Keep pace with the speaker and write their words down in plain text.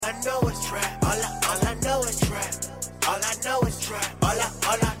I know is trap. All I know is trap. All I know is trap. All I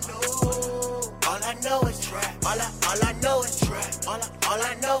know is trap. All I know is trap. All I know is trap. All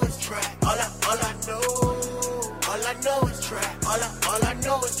I know is trap. All I know is trap. All I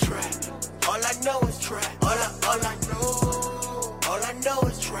know is trap. All I know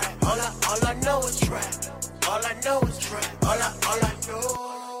is trap. All I know is trap. All I know is trap. All I know.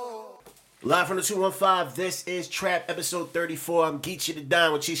 Live from the 215, this is Trap episode 34. I'm Geechee the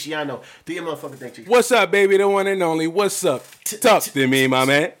Don with Chiciano. Do your motherfucking thing, Chief. What's up, baby? The one and only. What's up? Talk to me, my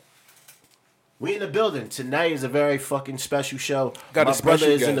man. We in the building. Tonight is a very fucking special show. Got my a special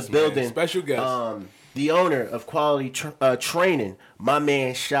brother is guest, in the building. Man. Special guest. The owner of Quality Training, my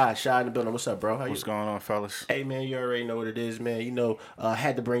man Shy. Shy in the building. What's up, bro? What's going on, fellas? Hey, man, you already know what it is, man. You know,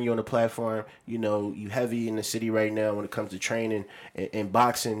 had to bring you on the platform. You know, you heavy in the city right now when it comes to training and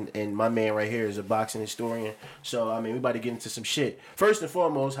boxing. And my man right here is a boxing historian. So, I mean, we about to get into some shit. First and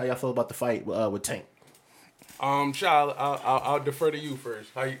foremost, how y'all feel about the fight with Tank? Shy, I'll defer to you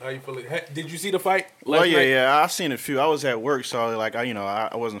first. How you feeling? Did you see the fight? Well, yeah, I seen a few. I was at work, so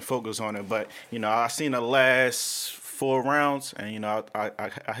I wasn't focused on it. But I seen the last 4 rounds, and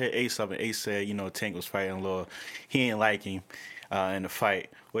I hit Ace up, and Ace said Tank was fighting a little. He ain't like him in the fight,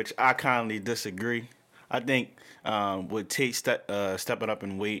 which I kindly disagree. I think with Tate stepping up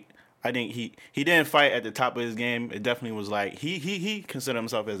in weight, I think he didn't fight at the top of his game. It definitely was like he considered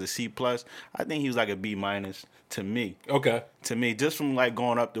himself as a C+. I think he was like a B- to me. Okay. To me, just from like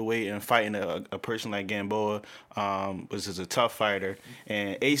going up the weight and fighting a person like Gamboa, was just a tough fighter.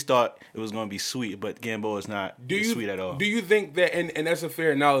 And Ace thought it was going to be sweet, but Gamboa is not sweet at all. Do you think that, and that's a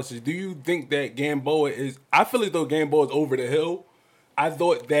fair analysis, do you think that Gamboa is, I feel as though Gamboa is over the hill. I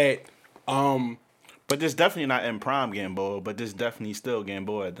thought that, but this definitely not in prime Gamboa, but this definitely still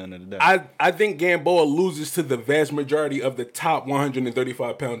Gamboa at the end of the day. I think Gamboa loses to the vast majority of the top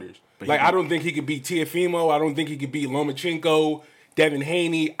 135 pounders. I don't think he could beat Teofimo. I don't think he could beat Lomachenko, Devin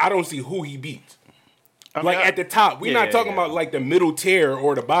Haney. I don't see who he beats. At the top. We're not talking about like the middle tier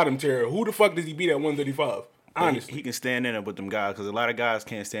or the bottom tier. Who the fuck does he beat at 135? Honestly. He can stand in it with them guys because a lot of guys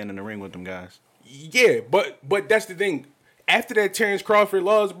can't stand in the ring with them guys. Yeah, but that's the thing. After that Terrence Crawford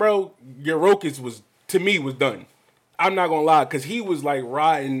loss, bro, Yorokis was done. I'm not gonna lie, because he was like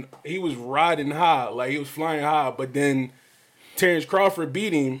riding high, like he was flying high, but then Terrence Crawford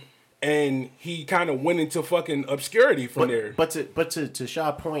beat him and he kind of went into fucking obscurity from there. But to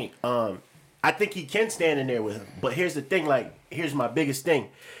Shaw's point, I think he can stand in there with him. But here's the thing, here's my biggest thing.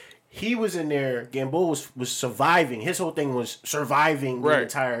 He was in there, Gamboa was surviving. His whole thing was surviving the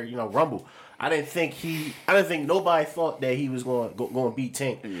entire, Rumble. I didn't think nobody thought that he was going to beat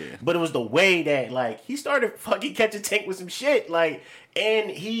Tank. Yeah. But it was the way that he started fucking catching Tank with some shit.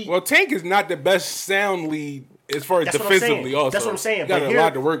 Well, Tank is not the best sound lead as far as defensively also. That's what I'm saying. He got a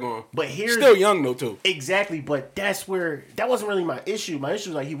lot to work on. But here's still young though too. Exactly, but that wasn't really my issue. My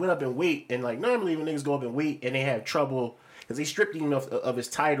issue was he went up in weight, and normally when niggas go up in weight and they have trouble because they stripped him of his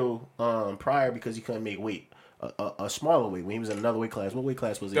title prior because he couldn't make weight. A smaller weight when he was in another weight class. What weight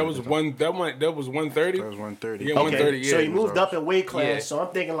class was he? That was 130. That was 130. Yeah, okay. 130. Yeah. So he moved up in weight class. Yeah. So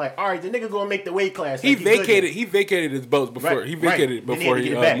I'm thinking all right, the nigga gonna make the weight class. He vacated his belts before. Right. He vacated it before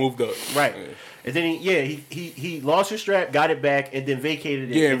he moved up. Right. Yeah. And then he lost his strap, got it back, and then vacated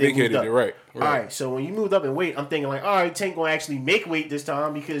it. Yeah, and vacated it. Right. All right. So when you moved up in weight, I'm thinking all right, Tank gonna actually make weight this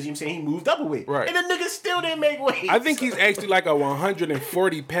time because I'm saying he moved up a weight. Right. And the nigga still didn't make weight. I think he's actually like a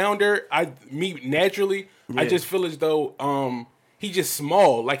 140 pounder. Naturally. Yeah. I just feel as though he's just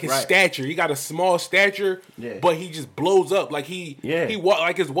small, like his stature. He got a small stature, but he just blows up. He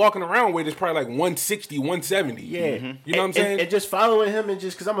his walking around weight is probably like 160, 170. Yeah, you know what I'm saying? And just following him and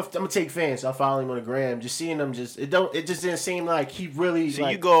just because I'm a take fan, so I follow him on the gram. Just seeing him, it just didn't seem like he really. So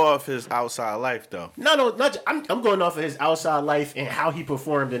you go off his outside life though. No, I'm going off of his outside life and how he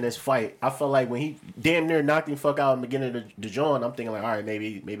performed in this fight. I felt like when he damn near knocked him fuck out in the beginning of the joint, I'm thinking all right,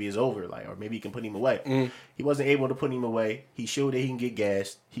 maybe it's over, or maybe he can put him away. Mm. He wasn't able to put him away. He showed that he can get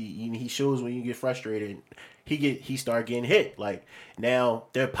gassed. He shows when you get frustrated. He start getting hit. Now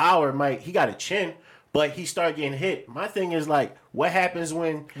their power he got a chin, but he start getting hit. My thing is what happens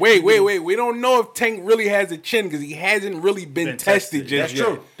when wait. We don't know if Tank really has a chin because he hasn't really been tested just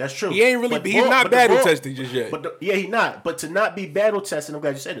yet. That's true. He ain't really. He's not battle tested just yet. He's not. But to not be battle tested, I'm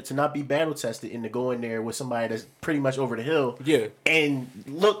glad you said it. To not be battle tested and to go in there with somebody that's pretty much over the hill. Yeah. And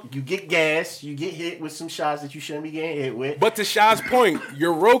look, you get gas, you get hit with some shots that you shouldn't be getting hit with. But to Shaw's point,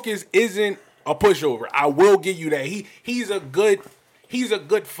 Yorokis isn't a pushover. I will give you that. He's a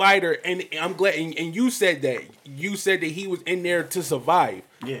good fighter, and I'm glad. And you said that. You said that he was in there to survive.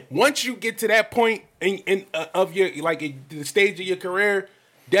 Yeah. Once you get to that point of your the stage of your career,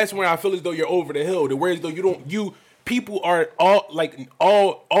 that's when I feel as though you're over the hill. Whereas though people are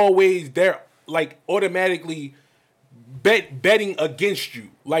always there, like automatically betting against you.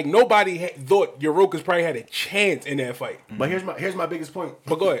 Like nobody thought Yorokas probably had a chance in that fight. But here's my biggest point.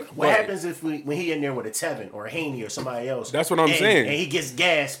 But go ahead. What happens if when he in there with a Tevin or a Haney or somebody else? That's what I'm saying. And he gets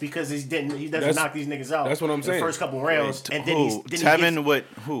gassed because he doesn't knock these niggas out. That's what I'm in saying. The first couple rounds, and then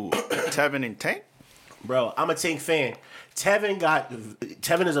Tevin and Tank. Bro, I'm a Tank fan.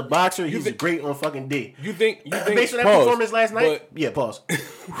 Tevin is a boxer. He's great on fucking D. You think based on that performance last night? Yeah, pause.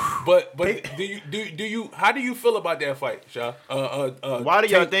 But do you how do you feel about that fight, Sha? Why do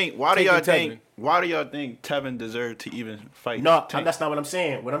y'all think Tevin deserved to even fight? No, Tank? that's not what I'm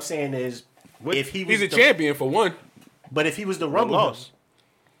saying. What I'm saying is if he was he's a champion for one. But if he was the Rumble loss,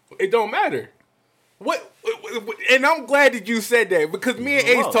 it don't matter. What? And I'm glad that you said that because me and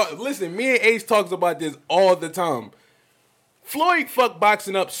Ace talk. Listen, me and Ace talks about this all the time. Floyd fucked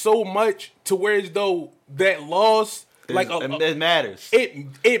boxing up so much to where as though that loss, it matters.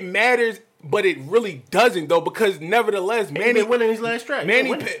 It matters, but it really doesn't though because nevertheless, Manny winning his last track.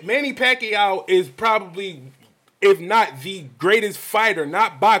 Manny Pacquiao is probably, if not the greatest fighter,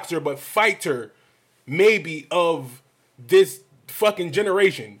 not boxer, but fighter, maybe of this fucking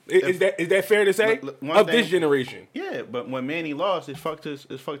generation. Is that fair to say? This generation? Yeah, but when Manny lost, it fucked his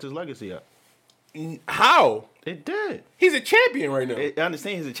legacy up. How? It did. He's a champion right now. I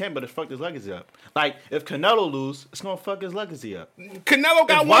understand he's a champion, but it fucked his legacy up. Like, if Canelo lose, it's gonna fuck his legacy up. Canelo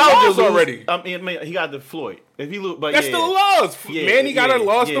got one loss already. I mean, he got the Floyd. If he lose, but that's the loss. Manny got a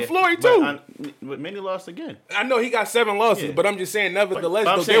loss to Floyd too. But Manny lost again. I know he got 7 losses, but I'm just saying,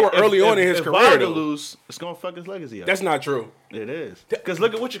 nevertheless, they were early on in his career. If Wilder lose, it's gonna fuck his legacy up. That's not true. It is. Because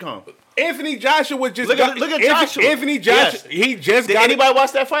look at what you call him. Anthony Joshua just look at Joshua. Anthony Joshua. Yes. He just Did anybody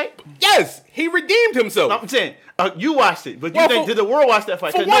watch that fight? Yes, he redeemed himself. I'm saying you watched it, but did the world watch that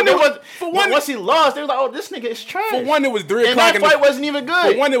fight? Once he lost, they was like, "Oh, this nigga is trash." For one, it was 3 o'clock. And that fight wasn't even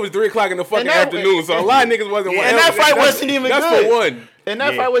good. For one, it was 3 o'clock in the fucking afternoon, so a lot of niggas wasn't. And that fight wasn't even good. That's for one. And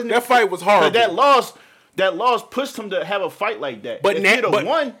that fight wasn't. That fight was horrible. That loss pushed him to have a fight like that. But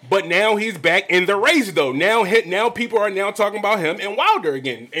now he's back in the race though. Now people are now talking about him and Wilder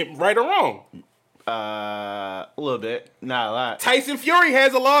again, right or wrong. A little bit, not a lot. Tyson Fury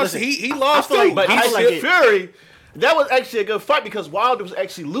has a loss. Listen, he lost too. But Tyson Fury, that was actually a good fight because Wilder was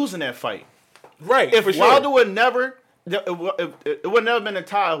actually losing that fight. Right. If Wilder would never. It would never been a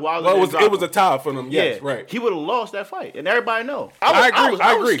tie. It was a tie for them. Yes, yeah, right. He would have lost that fight, and everybody know. I agree.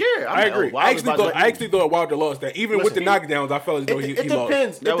 I was scared. I agree. I actually thought Wilder lost that. Even with the knockdowns, I felt as though he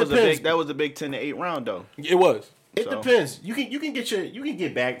lost. That was a big 10-8 round though. It was. It depends. You can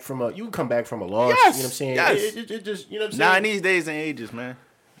come back from a loss. Yes. You know what I'm saying? Yes. It just, you know what I'm saying? Not in these days and ages, man.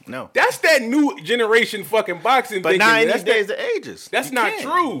 No. That's that new generation fucking boxing thing. But not in these days and ages. That's not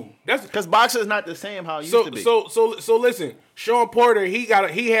true. That's because boxing is not the same how it used to be. So listen, Sean Porter, he got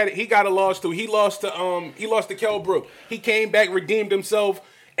a loss too. He lost to Kell Brook. He came back, redeemed himself,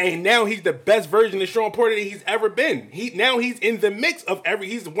 and now he's the best version of Sean Porter that he's ever been. He's in the mix of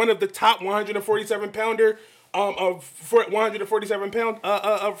he's one of the top 147 pounder of 147 pound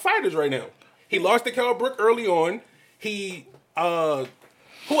of fighters right now. He lost to Kell Brook early on.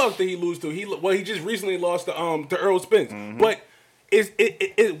 Who else did he lose to? He just recently lost to Earl Spence. Mm-hmm. But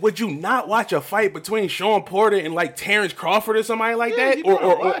would you not watch a fight between Sean Porter and like Terrence Crawford or somebody like that?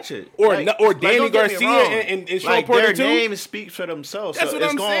 Or Danny Garcia and Sean Porter too? Their names speak for themselves. That's so what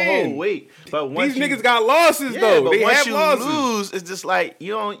I'm saying. Hold weight. But these niggas got losses though. But they once have you losses. lose, it's just like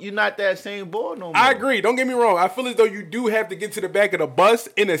you're not that same board no more. I agree. Don't get me wrong. I feel as though you do have to get to the back of the bus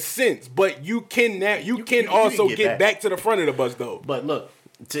in a sense, but you can also get back to the front of the bus though. But look.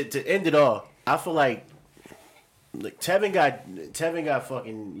 To end it all, I feel like Tevin got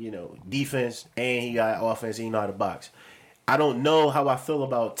fucking defense and he got offense and he know how to box. I don't know how I feel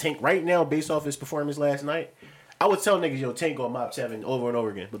about Tank right now based off his performance last night. I would tell niggas Tank gonna mop Tevin over and over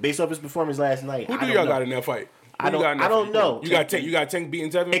again, but based off his performance last night, who do y'all got in that fight? I don't know. You got Tank beating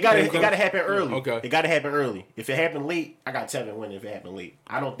Tevin. It got to happen early. Okay. It got to happen early. If it happened late, I got Tevin winning. If it happened late,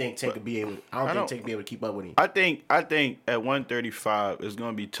 I don't think Tank could be able. Tank could be able to keep up with him. I think at 135 it's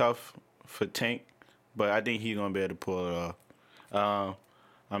gonna be tough for Tank, but I think he's gonna be able to pull it off.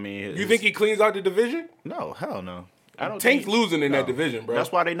 You think he cleans out the division? No, hell no. Tank's losing in that division, bro.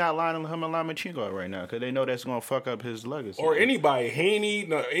 That's why they not lining him and Lomachenko right now, because they know that's gonna fuck up his legacy. Or anybody, Haney,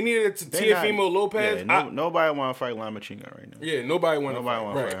 any of the Teofimo Lopez. Yeah, nobody want to fight Lomachenko right now. Yeah, nobody want to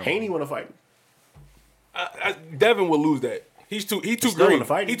fight. Right. Haney want to fight. Devin will lose that. He too green.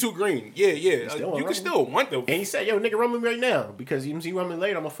 He too green. Yeah. You can still want them. And he said, "Yo, nigga, run me right now because you see run me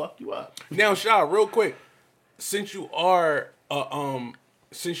later, I'm gonna fuck you up." Now, Shaw, real quick, since you are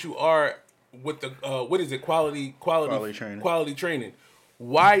since you are with the what is it, quality Quality training.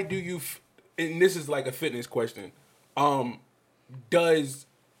 why do you and this is like a fitness question,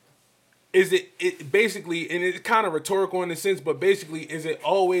 is it basically, and it's kind of rhetorical in a sense, but basically, is it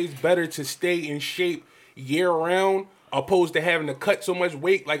always better to stay in shape year round opposed to having to cut so much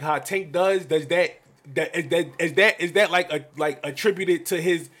weight like how Tank does? Does is that like attributed to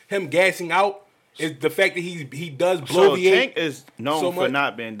him gassing out? Is the fact that he does blow the Tank is known so for much?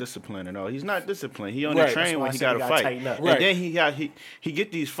 not being disciplined at all. He's not disciplined. He only Right. train when That's he why I got said to he gotta fight. tighten up. And Right. then he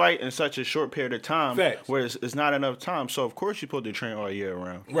get these fight in such a short period of time Facts. where it's not enough time. So of course you're supposed to train all year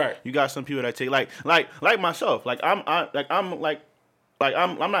round. Right. You got some people that take like myself. I'm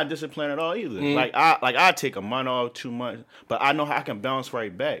not disciplined at all either. Mm-hmm. I take a month off, 2 months, but I know how I can bounce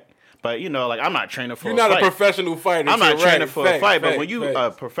right back. But I'm not training for. You're a not fight. a professional fighter. I'm not so, training right. for Facts, a fight, but facts, when you facts.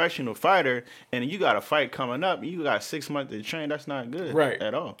 a professional fighter and you got a fight coming up, you got 6 months to train. That's not good, Right.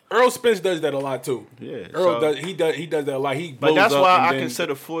 at all. Earl Spence does that a lot too. Yeah, Earl so- he does that a lot. He But blows that's up why and I then-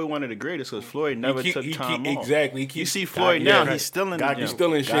 consider Floyd one of the greatest because Floyd never took time off. exactly. He You keeps, see Floyd yeah, now, he's still in the God, gym. he's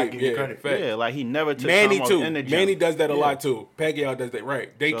still in God shape. give you Yeah, credit. facts. Yeah, like he never took Manny time too. off in the gym. Manny does that a Yeah. lot too. Pacquiao does that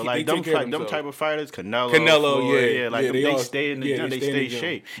right. They So keep, like they them take care of them themselves. type of fighters, Canelo, Canelo, Floyd, yeah, like yeah, they they all- stay in the yeah, gym, they they stay in stay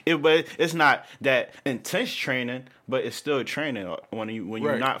the shape. But it's not that intense training, but it's still training when you're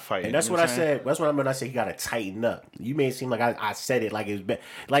Right. not fighting. And that's you what know I I'm said. That's what I meant. I said he got to tighten up. You made it seem like I said it like it's bad.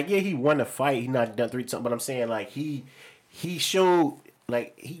 Like yeah, he won the fight. He not done 3 something. But I'm saying like he showed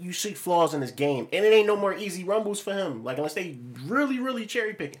like you see flaws in his game, and it ain't no more easy rumbles for him. Like unless they really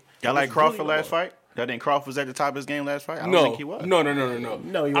cherry picking. Y'all like It's Crawford really last rumble. fight? That didn't Crawford was at the top of his game last fight? I don't No, think he was. no.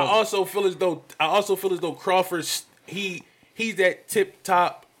 No, he I wasn't. also feel as though Crawford's he's at tip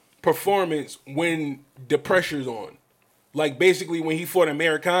top performance when the pressure's on. Like basically when he fought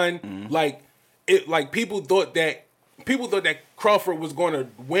Amir Khan, like people thought that Crawford was going to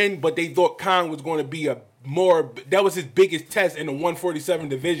win, but they thought Khan was going to be that was his biggest test in the 147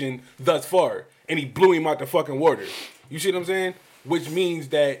 division thus far, and he blew him out the fucking water. You see what I'm saying? Which means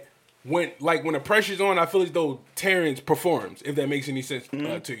that when the pressure's on, I feel as though Terrence performs, if that makes any sense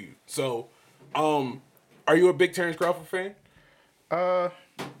to you. So, are you a big Terrence Crawford fan?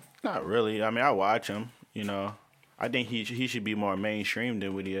 Not really. I mean, I watch him, I think he should be more mainstream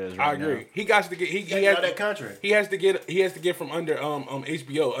than what he is right I agree. now. He got to get. He Get has out that contract. He has to get from under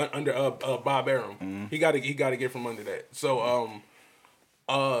HBO under Bob Arum. He got to get from under that. So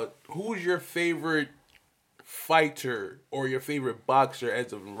who's your favorite fighter or your favorite boxer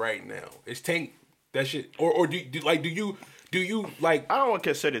as of right now? Is Tank that shit or do you like? I don't want to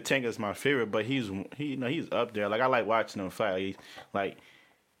consider Tank as my favorite, but he's up there. Like I like watching him fight.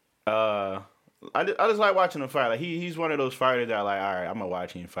 I just like watching him fight. Like he's one of those fighters that like, all right, I'm gonna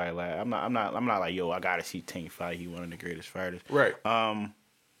watch him fight. Like I'm not like, yo, I gotta see Tank fight. He's one of the greatest fighters. Right.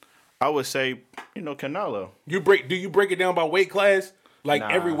 I would say, Canelo. Do you break it down by weight class? Like Nah.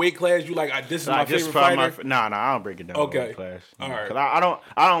 every weight class, you like this is my This favorite probably fighter. Nah, I don't break it down. by Okay. weight class. All right. 'Cause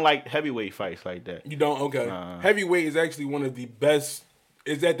I don't like heavyweight fights like that. You don't? Okay. Heavyweight is actually one of the best.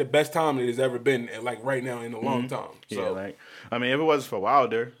 Is at the best time it has ever been, like right now in a long time. So Yeah, I mean, if it wasn't for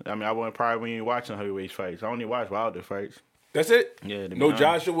Wilder, I mean, I wouldn't probably be watching heavyweight fights. I only watch Wilder fights. that's it. Yeah, to be No honest.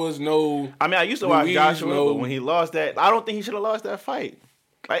 Joshua's. No. I mean, I used to watch Ruiz, Joshua, no- but when he lost that, I don't think he should have lost that fight.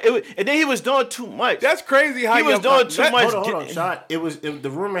 And then he was doing too much. That's crazy. How He was doing too much. Hold on, Shot. The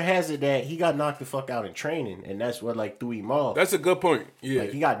rumor has it that he got knocked the fuck out in training, and that's what like threw him off. That's a good point. Yeah.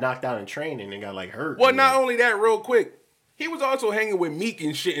 Like he got knocked out in training and got like hurt. Well, not only that, real quick, he was also hanging with Meek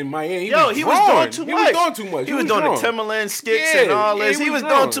and shit in Miami. He was drawn. doing too He much. was doing too much. He was doing the drawn. Timberland skits Yeah, and all yeah, this. he He was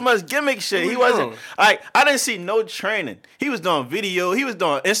was doing drawn. too much gimmick shit. He He was wasn't I didn't see no training. He was doing video. He was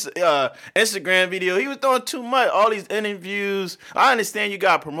doing Instagram video. He was doing too much. All these interviews. I understand you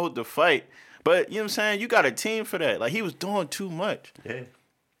gotta promote the fight, but you know what I'm saying? You got a team for that. Like he was doing too much. Yeah.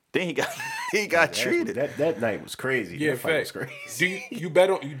 Then he got treated. That night was crazy. Yeah, that fight was facts. crazy. Do you bet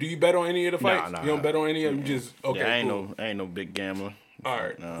on any of the fights? Nah. You don't bet on any of them. Just okay. Yeah, Cool. I ain't no big gambler. All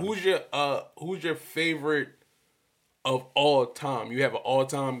right. No. Who's your favorite of all time? You have an all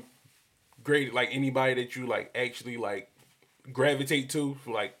time great, like anybody that you like actually like gravitate to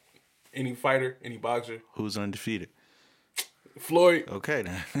for like any fighter, any boxer. Who's undefeated? Floyd. Okay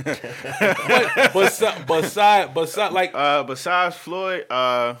then. Besides like Besides Floyd,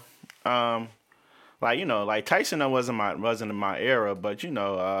 like Tyson wasn't in my era, but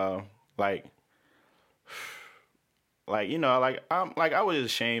I was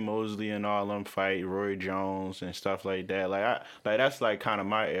just Shane Mosley and all them fight Roy Jones and stuff like that. That's like kind of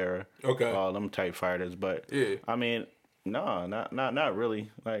my era. Okay. All them type fighters, but Yeah. I mean, no, not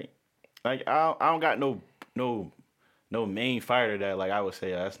really. Like I don't got no no main fighter that like I would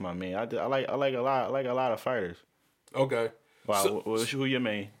say that's my main. I like a lot of fighters. Okay. Wow, So, who your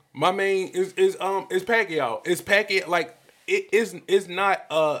main? my main is Pacquiao. It's Pacquiao. Like it's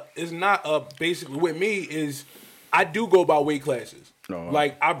not basically with me is I do go by weight classes. No.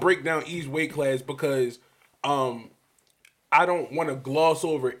 Like I break down each weight class because I don't want to gloss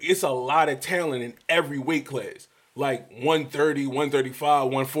over. It's a lot of talent in every weight class. Like 130, 135,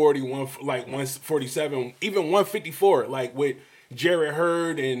 140, 147, even 154. Like with Jarrett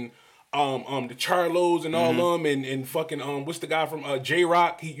Hurd and the Charlos and all them and fucking what's the guy from J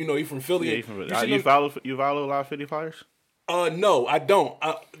Rock? He from Philly. Yeah, you follow a lot of Philly fighters? No, I don't.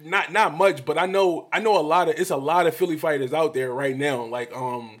 Not much, but I know a lot of. It's a lot of Philly fighters out there right now. Like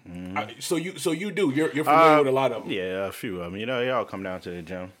so you do. You're familiar with a lot of them. Yeah, a few of them. They all come down to the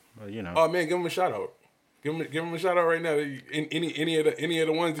gym. But, Oh man, give them a shout out. Give him a shout out right now. Any of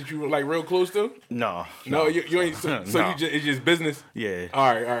the ones that you were like real close to? No, you ain't. So No. you just it's just business. Yeah.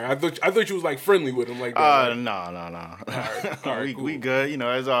 All right. I thought you was like friendly with him like that. Right? No. All right, we good.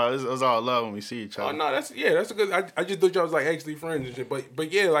 It's all love when we see each Oh other. no, that's a good. I just thought y'all was like actually friends and shit.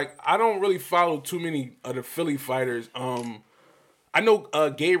 But yeah, like I don't really follow too many of the Philly fighters. I know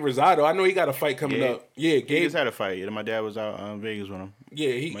Gabe Rosado. I know he got a fight coming up. Yeah, He Gabe. just had a fight. My dad was out in Vegas with him.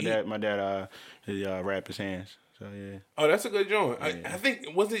 Yeah, My dad he wrapped his hands. So yeah. Oh, that's a good joint. I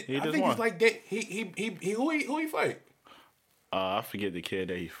think was it. He I just think won. it's like that. Who he fight? I forget the kid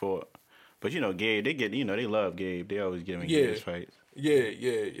that he fought, but Gabe. They get they love Gabe. They always give him Yeah. Gabe's fights.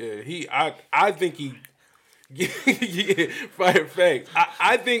 Yeah. I think he. Yeah, facts.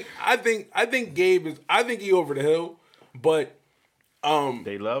 I think Gabe is. I think he over the hill, but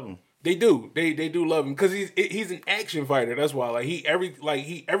They love him. they do. They do love him because he's an action fighter. That's why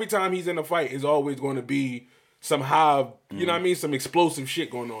every time he's in a fight is always going to be some high. You know what I mean? Some explosive shit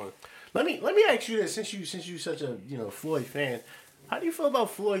going on. Let me ask you this: since you such a Floyd fan, how do you feel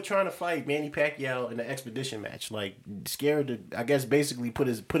about Floyd trying to fight Manny Pacquiao in the expedition match? Like scared to, I guess, basically put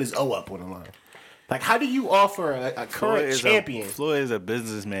his O up on the line. Like, how do you offer a current champion? Floyd is a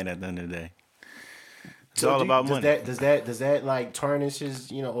businessman at the end of the day. It's all about money. Does that like tarnish his,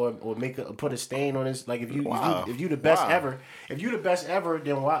 or put a stain on his? Like if you the best ever,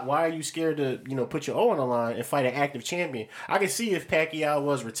 then why are you scared to put your O on the line and fight an active champion? I can see if Pacquiao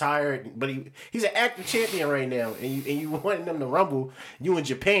was retired, but he's an active champion right now, and you wanting them to rumble you in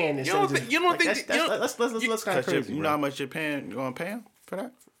Japan. You don't think Let's kind of crazy. You know how much Japan going to pay him for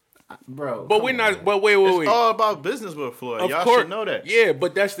that? Bro. But we're not. But wait. It's all about business with Floyd. Y'all should know that. Yeah,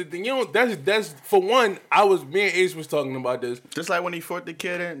 but that's the thing. That's for one. Me and Ace was talking about this. Just like when he fought the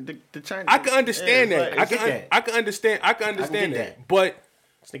kid in the China. I can understand that. I can understand that. But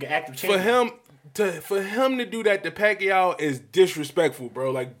This nigga active for champion. him to do that to Pacquiao is disrespectful,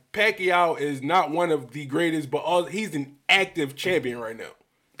 bro. Like Pacquiao is not one of the greatest, but he's an active champion right now.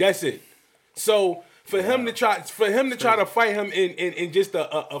 That's it. So for him to try to fight him in just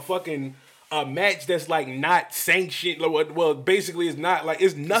a fucking match that's like not sanctioned. Well, basically it's not like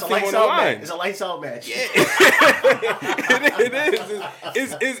it's nothing on the line. It's a lights out match. Yeah. It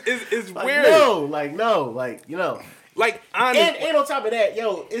is. It's Like, weird. No. Like honestly, And on top of that,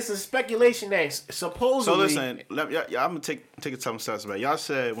 it's a speculation that supposedly. So listen, I'm gonna take some steps back. Y'all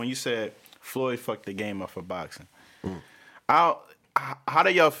said when you said Floyd fucked the game up for boxing. How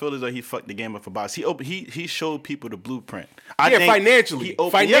do y'all feel as though he fucked the game up for boxing? He showed people the blueprint. I think financially.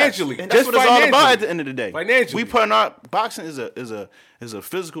 Financially. and that's Just what it's all about financially. at the end of the day. Financially. we putting out boxing is a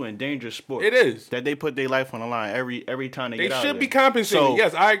physical and dangerous sport. It is. that they put their life on the line every time they get out should there. be compensated. So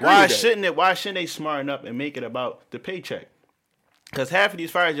Yes, I agree Why with that. Why shouldn't they smarten up and make it about the paycheck? Because half of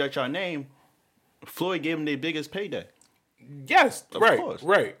these fighters that y'all name, Floyd gave them their biggest payday. Yes, right, course.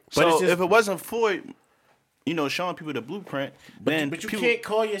 right. So it's just- if it wasn't Floyd, showing people the blueprint, then But you people, can't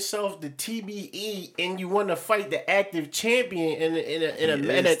call yourself the TBE and you want to fight the active champion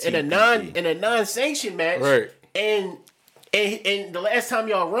in a non-sanctioned match. Right. And the last time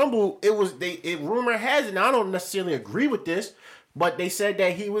y'all rumbled, rumor has it. And I don't necessarily agree with this, but they said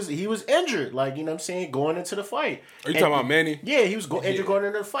that he was injured, like what I'm saying, going into the fight. Are you talking about Manny? Yeah, he was injured going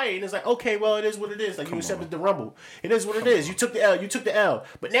into the fight, and it's like, okay, well, it is what it is. Like you accepted the rumble, it is what it is. You took the L,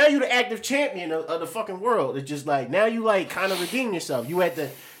 but now you're the active champion of the fucking world. It's just like now you like kind of redeem yourself. You at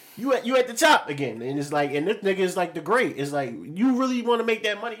the top again, and it's like, and this nigga is like the great. It's like you really want to make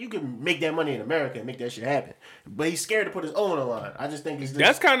that money, you can make that money in America and make that shit happen. But he's scared to put his own on the line. I just think it's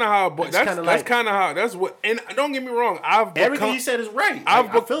That's kind of how. That's what. And don't get me wrong. Everything he said is right.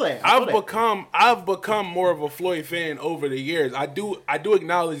 I've become more of a Floyd fan over the years. I do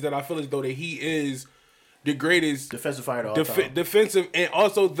acknowledge that I feel as though that he is the greatest defensive fighter of all time. defensive, and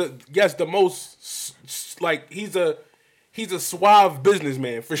also the most like he's he's a suave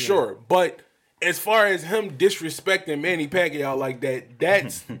businessman for sure. But as far as him disrespecting Manny Pacquiao like that,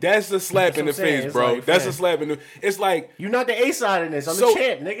 that's a slap in the face, bro. Like, that's a slap in the. It's like you're not the A side in this. I'm the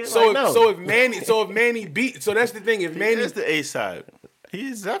champ, nigga. So like, no. so if Manny beat, so that's the thing. If Manny is the A side,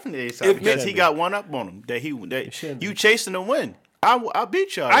 he's definitely A side because he got one up on him. That you chasing to win. I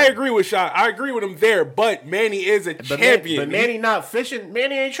beat y'all. I agree with Shot. I agree with him there, but Manny is a champion. But Manny not fishing.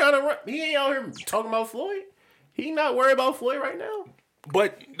 Manny ain't trying to run. He ain't out here talking about Floyd. He not worried about Floyd right now.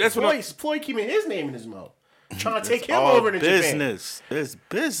 But that's what Floyd keeping his name in his mouth. Trying to take him over to business. Japan. It's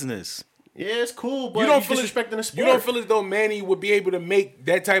business. Yeah, it's cool, but you don't feel disrespecting the sport. You don't feel as though Manny would be able to make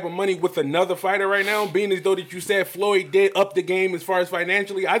that type of money with another fighter right now, being as though that you said Floyd did up the game as far as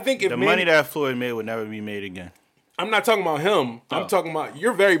financially. I think if the Manny, money that Floyd made would never be made again. I'm not talking about him. I'm talking about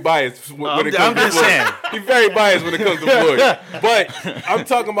you're very biased when it comes I'm to just Floyd. saying. You're very biased when it comes to Floyd. But I'm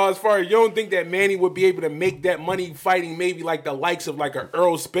talking about as far as you don't think that Manny would be able to make that money fighting maybe like the likes of like a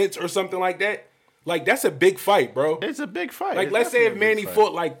Earl Spence or something like that. Like that's a big fight, bro. It's a big fight. Like let's say if Manny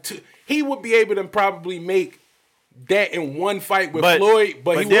fought like he would be able to probably make that in one fight with Floyd,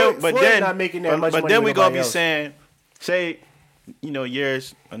 but Floyd not making that much money. But then we gonna be else. saying,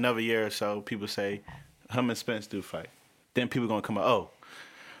 another year or so, people say him and Spence do fight. Then people gonna come out,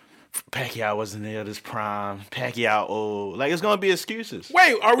 Pacquiao wasn't there this prime. Pacquiao old. Like, it's gonna be excuses.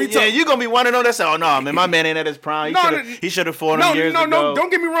 Wait, are we talking? Yeah, you gonna be one of them that say, man, my man ain't at his prime. He should have fought him years ago. No, don't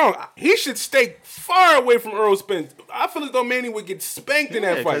get me wrong. He should stay far away from Earl Spence. I feel as though Manny would get spanked in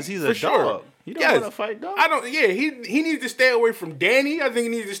that fight. Because he's a dog. He don't want to fight dog. He needs to stay away from Danny. I think he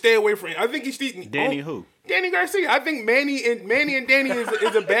needs to stay away from. I think he's Danny who? Danny Garcia. I think Manny and Danny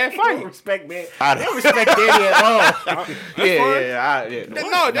is a bad fight. Don't respect man. I don't respect Danny at all.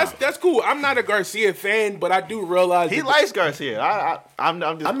 That's cool. I'm not a Garcia fan, but I do realize he likes Garcia. I'm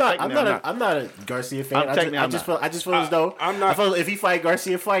not a Garcia fan. I just feel as though I feel if he fight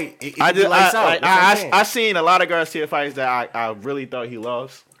Garcia I seen a lot of Garcia fights that I really thought he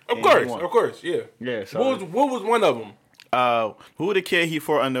lost. Of course, yeah. Yeah. So what was one of them? Who was the kid he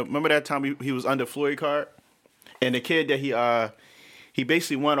fought under? Remember that time he was under Floyd card, and the kid that he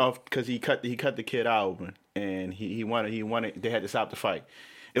basically won off because he cut the kid out open, and he wanted. They had to stop the fight.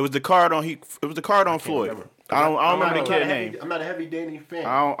 It was the card on Floyd. Remember. I don't remember the kid name. I'm not a heavy Danny fan.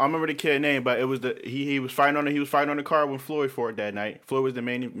 I remember the kid name, but it was he was fighting on the card when Floyd fought that night. Floyd was the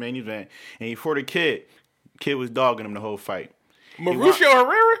main event, and he fought a kid. Kid was dogging him the whole fight. Mauricio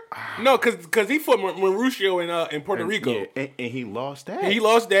Herrera? No, because he fought Mauricio in Puerto Rico. Yeah, and he lost that. He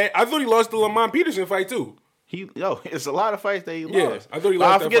lost that. I thought he lost the Lamont Peterson fight too. It's a lot of fights that he lost. Yeah, I thought he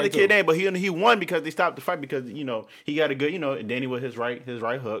lost. I forget the kid name, but he won because they stopped the fight because he got a good Danny with his right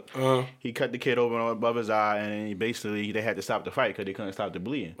hook. He cut the kid over above his eye, and they had to stop the fight because they couldn't stop the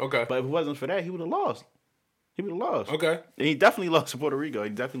bleeding. Okay, but if it wasn't for that, he would have lost. Okay, and he definitely lost to Puerto Rico. He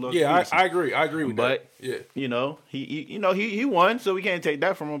definitely lost. Yeah, I agree. I agree with that. But he won, so we can't take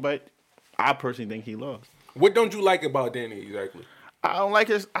that from him. But I personally think he lost. What don't you like about Danny exactly? I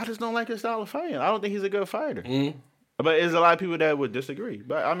just don't like his style of fighting. I don't think he's a good fighter. Mm-hmm. But there's a lot of people that would disagree.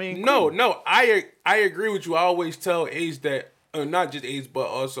 But I mean, cool. No, I agree with you. I always tell Ace that not just Ace, but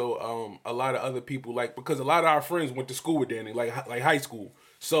also a lot of other people, like, because a lot of our friends went to school with Danny, like high school.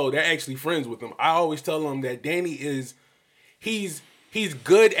 So they're actually friends with him. I always tell them that Danny he's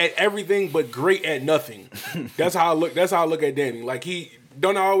good at everything but great at nothing. That's how I look at Danny. Like, I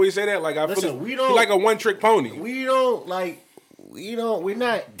always say that? Like, he's like a one-trick pony. We're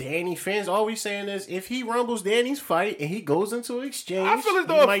not Danny fans. All we saying is if he rumbles Danny's fight and he goes into an exchange, I feel as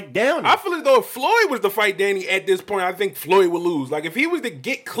though if Floyd was to fight Danny at this point, I think Floyd would lose. Like, if he was to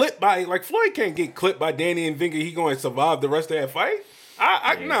get clipped by, like, Floyd can't get clipped by Danny and thinking he going to survive the rest of that fight.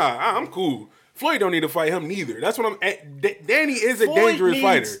 I'm cool. Floyd don't need to fight him neither. That's what I'm at. Danny is a dangerous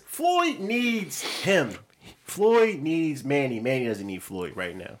fighter. Floyd needs him. Floyd needs Manny. Manny doesn't need Floyd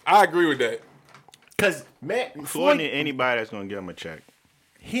right now. I agree with that. Because Floyd need anybody that's going to give him a check.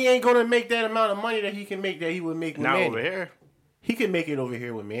 He ain't going to make that amount of money that he can make that he would make with Manny. Not over here. He can make it over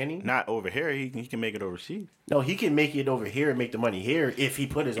here with Manny. Not over here. He can make it overseas. No, he can make it over here and make the money here if he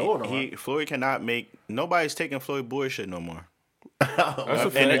put his own on. Floyd cannot make... Nobody's taking Floyd bullshit no more.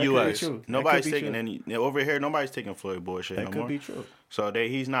 That's in the U.S. Nobody's taking any over here. Nobody's taking Floyd bullshit no more. That could be true. So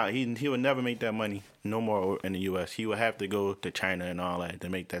he's not. He would never make that money no more in the U.S. He would have to go to China and all that to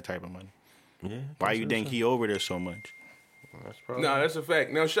make that type of money. Yeah. Why you think he over there so much? That's a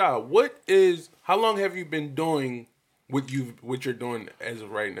fact. Now, Sha, how long have you been doing what you're doing as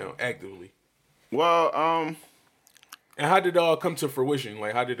of right now, actively? Well, and how did it all come to fruition?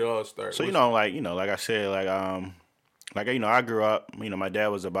 Like, how did it all start? So like I said, I grew up. My dad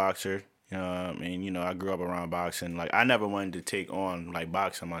was a boxer. And I grew up around boxing. Like I never wanted to take on like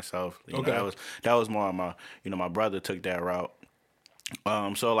boxing myself. Okay. That was more of my my brother took that route.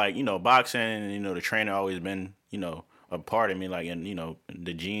 So like boxing and the trainer always been a part of me, like in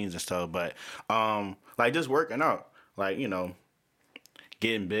the genes and stuff. But like just working out, like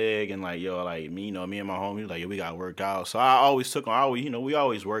getting big and like me and my homies like we gotta work out. So I always took on. We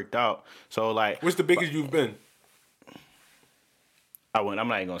always worked out. So like, what's the biggest you've been? I'm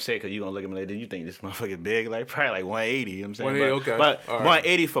not even gonna say it because you're gonna look at me like, do you think this motherfucker big? Like probably like 180. You know what I'm saying? 180, okay. But all right.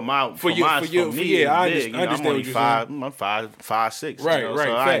 180 for me yeah, is big. I understand I'm only what you're saying. I'm 5'6". Right, So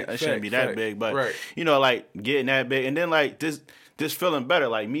right. I shouldn't be that big. But right. like getting that big and then like this feeling better.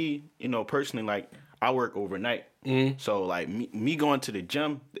 Like me, personally, like I work overnight. Mm-hmm. So like me going to the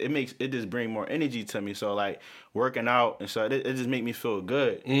gym, it just bring more energy to me. So like working out and so it just make me feel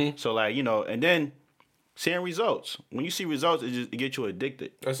good. Mm-hmm. So like and then seeing results. When you see results, it gets you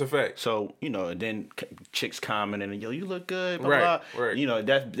addicted. That's a fact. So and then chicks commenting and you look good, blah, Right, blah. right.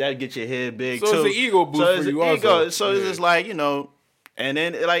 That gets your head big So too. it's an ego boost So it's for you an also. ego. So it's just like and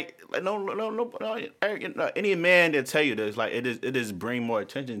then no, any man that tell you this, like it just bring more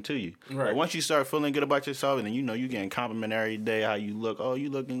attention to you. Right. Like once you start feeling good about yourself, and then you getting compliment every day how you look. Oh, you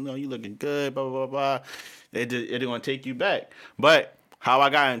looking good. Blah blah blah blah. It gonna take you back. But how I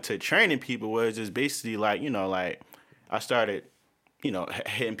got into training people was just basically like I started.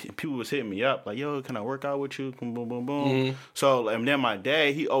 Hitting people was hitting me up like, yo, can I work out with you? Boom, boom, boom, boom. Mm-hmm. So and then my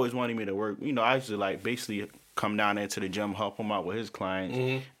dad, he always wanted me to work. I used to like basically come down there to the gym, help him out with his clients.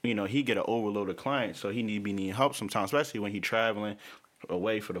 Mm-hmm. He get an overload of clients, so he need help sometimes, especially when he traveling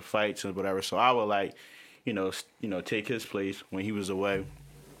away for the fights and whatever. So I would like, take his place when he was away.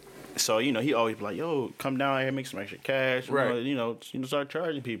 So he always be like, yo, come down here, make some extra cash. Right. Start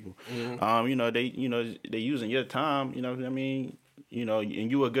charging people. Mm-hmm. They using your time. You know what I mean?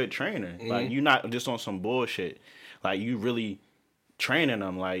 And you a good trainer. Mm-hmm. Like you not just on some bullshit. Like you really training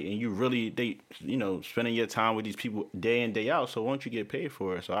them. Like and you really spending your time with these people day in day out. So won't you get paid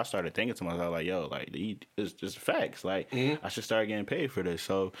for it? So I started thinking to myself like, yo, like it's just facts. Like I should start getting paid for this.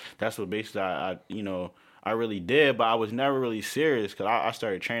 So that's what basically I really did, but I was never really serious because I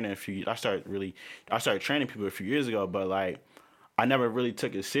started training I started training people a few years ago, but like I never really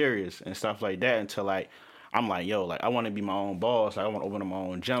took it serious and stuff like that until like I'm like, yo, like I want to be my own boss. Like, I want to open up my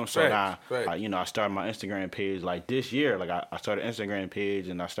own gym. So now, I started my Instagram page like this year. Like I started an Instagram page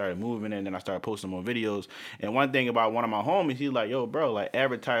and I started moving it and then I started posting more videos. And one thing about one of my homies, he's like, yo, bro, like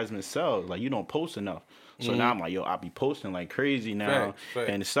advertisement sells. Like you don't post enough. So now I'm like, yo, I be posting like crazy now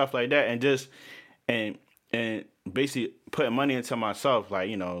and stuff like that. And just and basically putting money into myself, like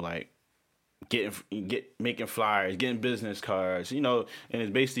making flyers, getting business cards, and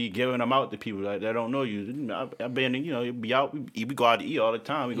it's basically giving them out to people that don't know you. I've been, you be out, we go out to eat all the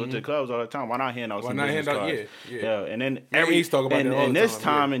time, we go to the clubs all the time. Why not hand out some business cards? Yeah. And then this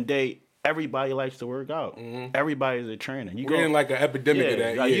time and day, everybody likes to work out. Everybody's a trainer. We're in like an epidemic of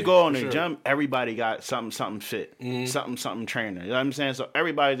that. Like you go on the gym, everybody got something fit, something trainer. You know what I'm saying? So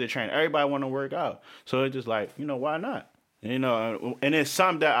everybody's a trainer. Everybody want to work out. So it's just like, why not? And it's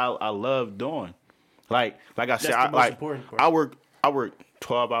something that I love doing. Like I said, I work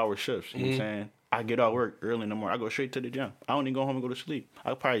 12-hour shifts. You know what I'm saying? I get out work early in the morning. I go straight to the gym. I don't even go home and go to sleep.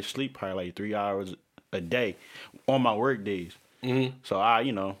 I probably sleep like 3 hours a day on my work days. So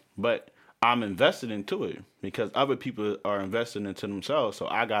but I'm invested into it because other people are invested into themselves. So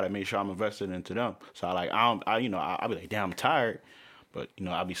I gotta make sure I'm invested into them. So I'll be like, damn, I'm tired. But,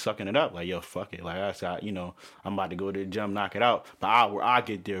 I be sucking it up. Like, yo, fuck it. Like, I said, I'm about to go to the gym, knock it out. But I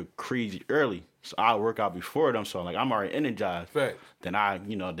get there crazy early. So I work out before them. So, like, I'm already energized. Fact. Then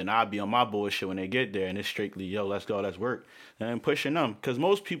I'll be on my bullshit when they get there. And it's strictly, yo, let's go, let's work. And pushing them. Because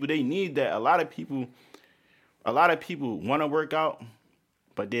most people, they need that. A lot of people want to work out,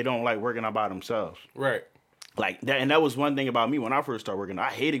 but they don't like working out by themselves. Right. Like that, and that was one thing about me when I first started working. I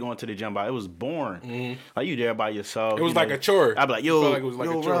hated going to the gym, but it was boring. Like you there by yourself. It was like a chore. I'd be like, yo, it was like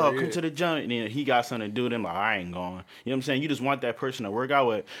a chore, bro, come to the gym. And then he got something to do. Then like, I ain't going. You know what I'm saying? You just want that person to work out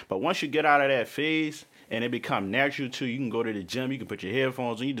with. But once you get out of that phase and it become natural to you can go to the gym. You can put your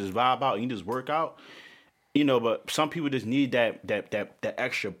headphones on. You just vibe out. And you just work out. But some people just need that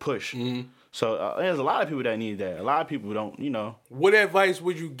extra push. So there's a lot of people that need that. A lot of people don't, What advice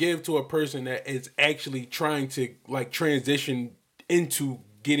would you give to a person that is actually trying to like transition into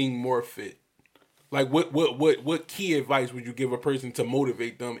getting more fit? Like what key advice would you give a person to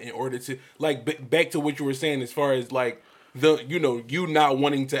motivate them in order to like back to what you were saying as far as like you not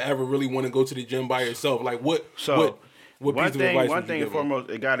wanting to ever really want to go to the gym by yourself? Like what piece of advice one thing and foremost,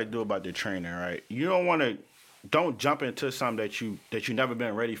 it got to do about the trainer, right? You don't want to don't jump into something that you never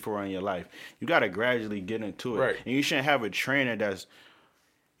been ready for in your life. You gotta gradually get into it. Right. And you shouldn't have a trainer that's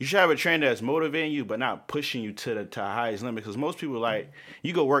motivating you, but not pushing you to the highest limit. Because most people, like,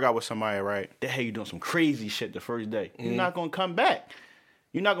 you go work out with somebody, right? They have you doing some crazy shit the first day. You're not gonna come back.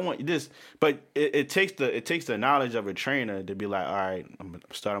 You're not gonna want this. But it takes the knowledge of a trainer to be like, all right, I'm gonna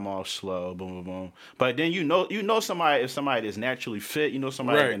start them off slow, boom, boom, boom. But then you know somebody, if somebody is naturally fit, you know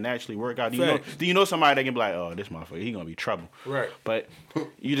somebody that can naturally work out. Do you know somebody that can be like, oh, this motherfucker, he gonna be trouble. Right. But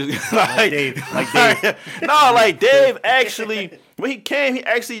you just like Dave. no, like Dave actually, when he came, he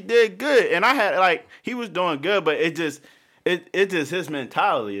actually did good. And I had, like, he was doing good, but it just his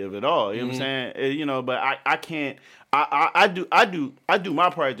mentality of it all. You know what I'm saying? But I can't. I do my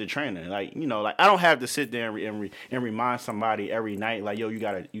part as the trainer. Like, like, I don't have to sit there and remind somebody every night, like, yo, you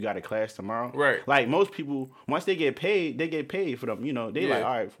got a class tomorrow. Right. Like, most people, once they get paid, they get paid for them. They like,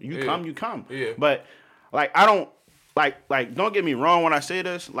 all right, you come. Yeah. But, like, I don't. Like, don't get me wrong when I say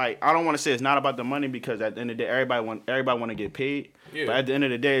this. Like, I don't want to say it's not about the money, because at the end of the day, everybody want to get paid. Yeah. But at the end of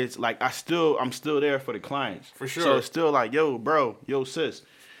the day, it's like I'm still there for the clients. For sure. So it's still like, yo, bro, yo, sis,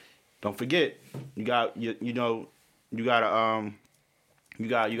 don't forget, you got a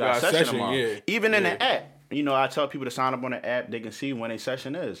session tomorrow. Yeah. Even in the app, I tell people to sign up on the app. They can see when a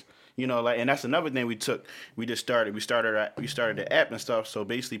session is. And that's another thing we started the app and stuff. So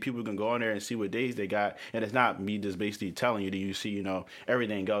basically, people can go on there and see what days they got, and it's not me just basically telling you. Do you see,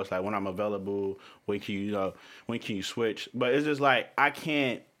 everything goes, like, when I'm available, when can you switch? But it's just like I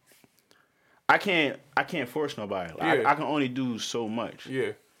can't force nobody. Like, I can only do so much.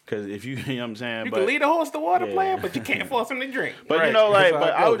 Yeah. Because if you, know what I'm saying, You can lead a horse to water, Yeah. player, but you can't force him to drink. But Right. like, That's how but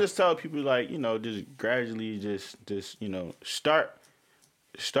it I would goes. just tell people, like, just gradually, just start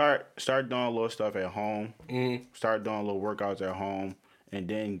doing a little stuff at home. Start doing little workouts at home, and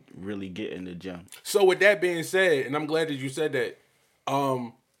then really get in the gym. So with that being said, and I'm glad that you said that,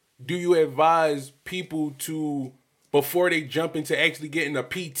 do you advise people to, before they jump into actually getting a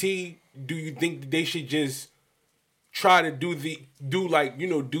PT, do you think that they should just try to do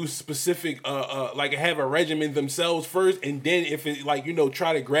specific like have a regimen themselves first, and then if it, like,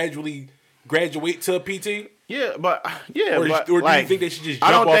 try to gradually graduate to a PT? Yeah, but Or do you like, think they should just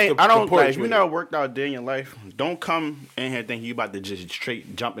jump off the porch like, if you with never it? worked out a day in your life, don't come in here thinking you about to just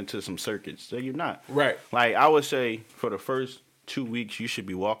straight jump into some circuits. So you're not. Right. Like, I would say for the first 2 weeks, you should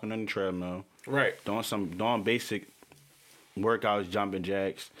be walking on the treadmill. Right. Doing basic workouts, jumping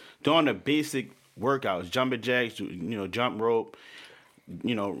jacks. Doing the basic workouts, jumping jacks, jump rope,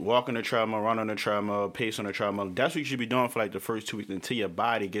 walk on the treadmill, run on the treadmill, pace on the treadmill. That's what you should be doing for, like, the first 2 weeks until your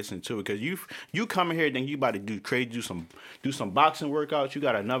body gets into it. Because you come in here, then you about to do crazy, do some boxing workouts. You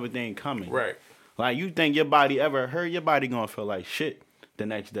got another thing coming. Right. Like, you think your body ever hurt, your body gonna feel like shit the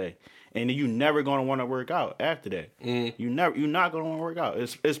next day. And then you never gonna want to work out after that. You're not gonna want to work out.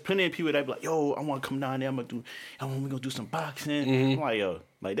 It's plenty of people that be like, yo, I want to come down there. we gonna do some boxing. I'm like, yo,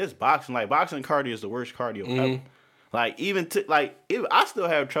 like, this boxing, like, boxing cardio is the worst cardio ever. Like, I still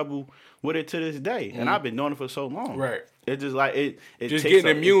have trouble with it to this day, and I've been doing it for so long. Right. It's just like it Just takes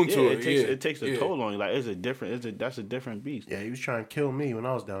getting immune to it. It takes a Yeah. toll on you. Like, that's a different beast. Yeah, he was trying to kill me when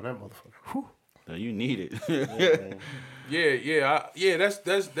I was down that motherfucker. Whew. So you need it. Yeah.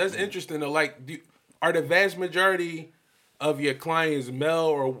 That's interesting. Though. Like, are the vast majority of your clients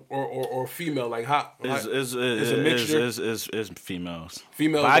male or female? Like, how? It's a mixture? It's females.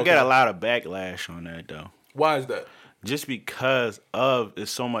 Females, But I get okay. a lot of backlash on that, though. Why is that? Just because of it's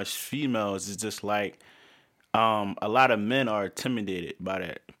so much females, it's just like a lot of men are intimidated by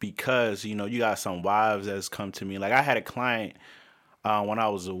that because, you got some wives that's come to me. Like, I had a client when I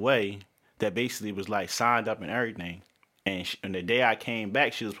was away that basically was, like, signed up and everything. And the day I came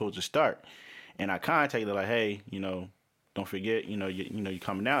back, she was supposed to start. And I contacted her, like, hey, don't forget, you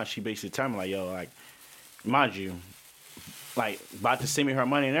coming down. She basically told me, like, yo, like, mind you, like, about to send me her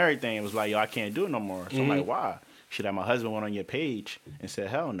money and everything. It was like, yo, I can't do it no more. So I'm like, why? She like, my husband went on your page and said,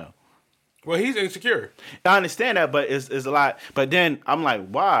 hell no. Well, he's insecure. I understand that, but it's a lot. But then I'm like,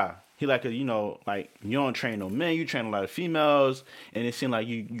 why? He like, like, you don't train no men, you train a lot of females, and it seemed like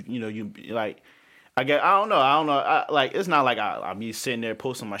you like, I don't know. Like, it's not like I'll be sitting there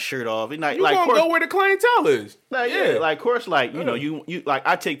posting my shirt off. Like, You gonna course, go where the clientele is. like, yeah, like, of course, like, you like,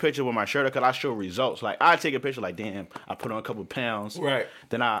 I take pictures with my shirt because I show results. Like, I take a picture, like, damn, I put on a couple pounds. Right.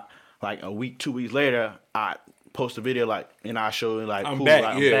 Then like, a week, 2 weeks later, I post a video, like, and I show, like, I'm cool, back,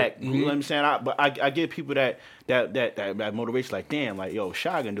 like, yeah. I'm back. You know what I'm saying? But I give people that motivation, like, damn, like, yo,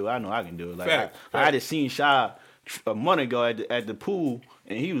 Shy can do it. I know I can do it. Like, Fact. I just seen Shy a month ago at the pool,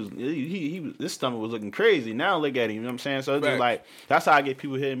 and he was his stomach was looking crazy. Now look at him, you know what I'm saying? So it's Fact. just like, that's how I get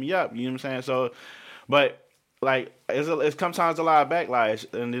people hitting me up, you know what I'm saying? So, but like it's sometimes a lot of backlash,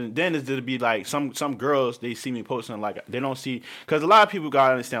 and then it's to be like some girls they see me posting like they don't see because a lot of people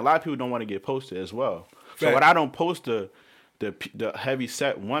gotta understand a lot of people don't want to get posted as well. So Fact. when I don't post the heavy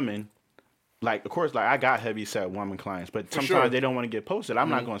set women. Like, of course, like I got heavy set woman clients, but sometimes sure. they don't want to get posted. I'm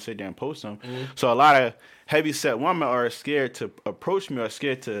not going to sit there and post them. So a lot of heavy set women are scared to approach me or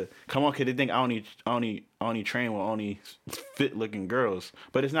scared to come on because they think I only train with only fit looking girls,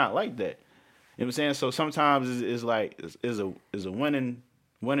 but it's not like that. You know what I'm saying? So sometimes it's like is a win-win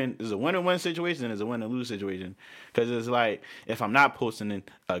situation and it's a win-lose situation because it's like if I'm not posting in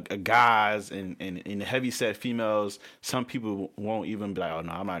guys and the heavy set females, some people won't even be like, oh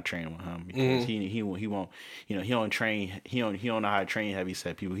no, I'm not training with him because he won't, you know, he don't know how to train heavy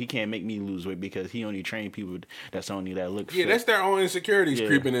set people. He can't make me lose weight because he only train people that's only that look. Yeah, fit. that's their own insecurities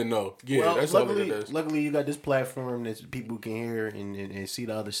creeping in though. Yeah, Well, that's luckily, all it is. luckily you got this platform that people can hear and see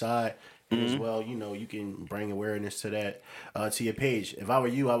the other side. And as well, you know, you can bring awareness to that to your page. If I were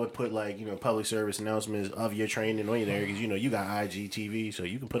you, I would put like, you know, public service announcements of your training on there because, you know, you got IGTV, so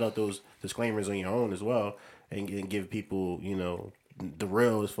you can put out those disclaimers on your own as well and give people, you know, the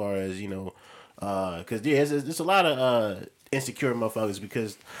real as far as, you know, because there's a lot of insecure motherfuckers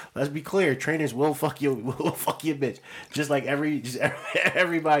because let's be clear, trainers will fuck your bitch just like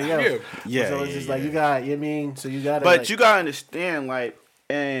everybody else. Yeah. So it's just like you got, you know what I mean? So you got. But like, you gotta understand, like,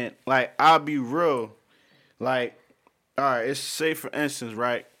 and like I'll be real, like, all right, it's say for instance,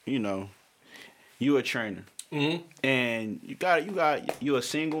 right? You know, you a trainer, and you a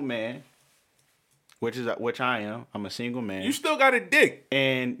single man, which I am. I'm a single man. You still got a dick.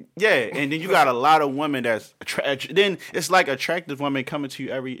 And yeah, and then you got a lot of women that's then it's like attractive women coming to you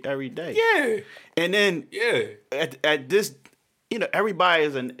every day. Yeah. And then Yeah. at this, you know, everybody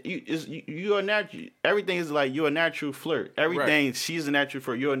you're a natural. Everything is like you're a natural flirt. Everything Right. she's a natural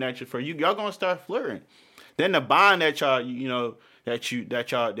flirt. You're a natural flirt. Y'all gonna start flirting. Then the bond that y'all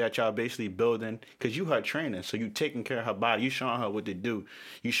that y'all basically building because you her trainer, so you taking care of her body. You showing her what to do.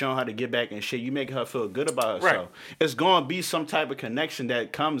 You showing her to get back and shit. You making her feel good about herself. Right. It's gonna be some type of connection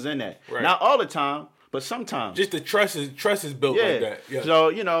that comes in that. Right. Not all the time, but sometimes. Just the trust is built like that. Yeah. So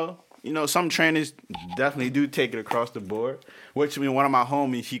you know, some trainers definitely do take it across the board. Which I mean, one of my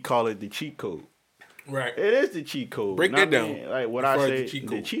homies, he call it the cheat code. Right. It is the cheat code. Break that down. Like what As I far as say, the cheat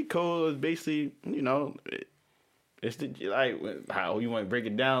the code. cheat code is basically, you know, it's the like how you want to break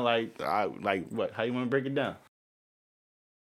it down. Like what? How you want to break it down?